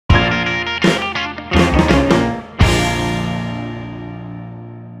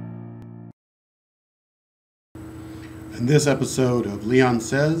And this episode of Leon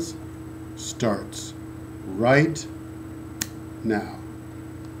Says starts right now.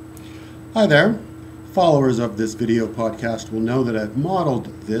 Hi there. Followers of this video podcast will know that I've modeled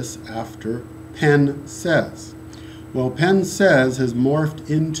this after Pen Says. Well, Pen Says has morphed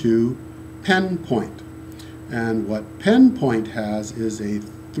into Pen Point. And what Pen Point has is a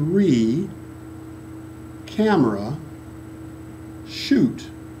 3-camera shoot.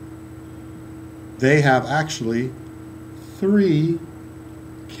 They have actually 3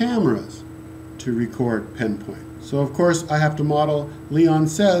 cameras to record Pen Point. So of course I have to model Leon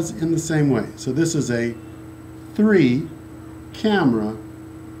Says in the same way. So this is a 3-camera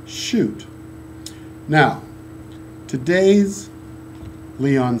shoot. Now, today's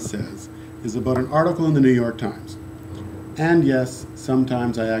Leon Says is about an article in the New York Times. And yes,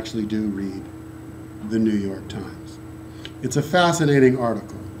 sometimes I actually do read the New York Times. It's a fascinating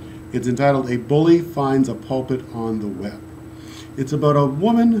article. It's entitled, "A Bully Finds a Pulpit on the Web." It's about a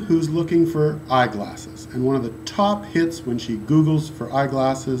woman who's looking for eyeglasses, and one of the top hits when she Googles for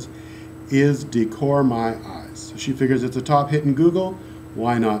eyeglasses is "Decor My Eyes." So she figures it's a top hit in Google,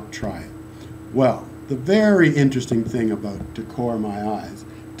 why not try it? Well, the very interesting thing about Decor My Eyes,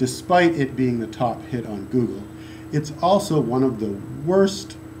 despite it being the top hit on Google, it's also one of the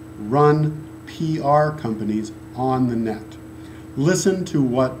worst run PR companies on the net. Listen to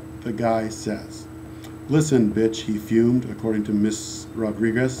what the guy says. "Listen, bitch," he fumed, according to Miss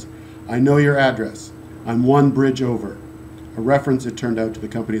Rodriguez. "I know your address. I'm one bridge over." A reference, it turned out, to the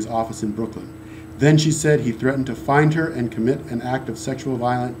company's office in Brooklyn. Then she said he threatened to find her and commit an act of sexual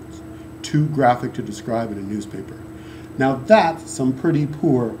violence too graphic to describe in a newspaper. Now that's some pretty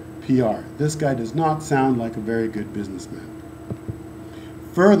poor PR. This guy does not sound like a very good businessman.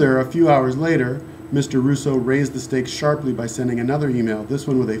 Further, a few hours later, Mr. Russo raised the stakes sharply by sending another email, this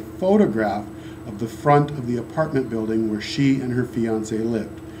one with a photograph of the front of the apartment building where she and her fiancé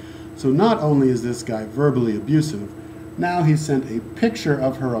lived. So not only is this guy verbally abusive, now he sent a picture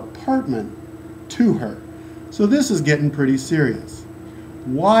of her apartment to her. So this is getting pretty serious.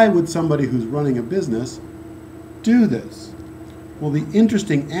 Why would somebody who's running a business do this? Well, the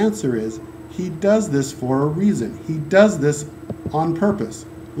interesting answer is he does this for a reason. He does this on purpose.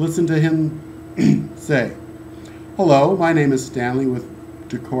 Listen to him say, "Hello, my name is Stanley with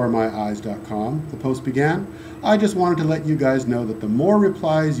DecorMyEyes.com. The post began, "I just wanted to let you guys know that the more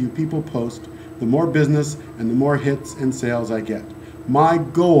replies you people post, the more business and the more hits and sales I get. My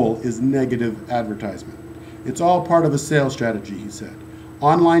goal is negative advertisement. It's all part of a sales strategy," he said.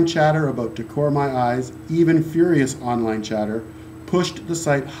 Online chatter about Decor My Eyes, even furious online chatter, pushed the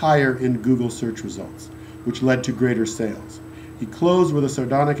site higher in Google search results, which led to greater sales. He closed with a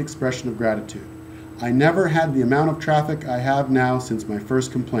sardonic expression of gratitude. "I never had the amount of traffic I have now since my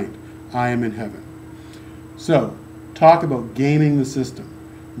first complaint. I am in heaven." So, talk about gaming the system.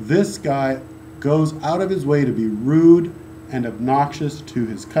 This guy goes out of his way to be rude and obnoxious to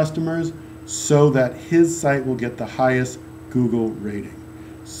his customers so that his site will get the highest Google rating.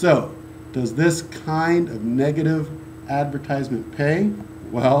 So, does this kind of negative advertisement pay?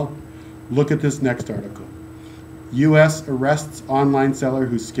 Well, look at this next article. U.S. arrests online seller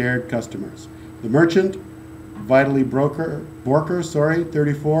who scared customers. The merchant, Vitaly Borker,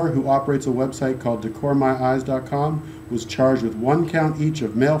 34, who operates a website called DecorMyEyes.com, was charged with 1 count each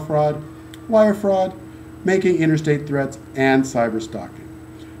of mail fraud, wire fraud, making interstate threats, and cyber stalking.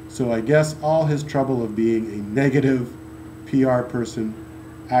 So I guess all his trouble of being a negative PR person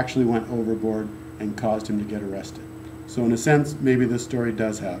actually went overboard and caused him to get arrested. So in a sense, maybe this story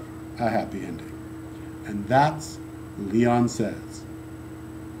does have a happy ending. And that's Leon Says.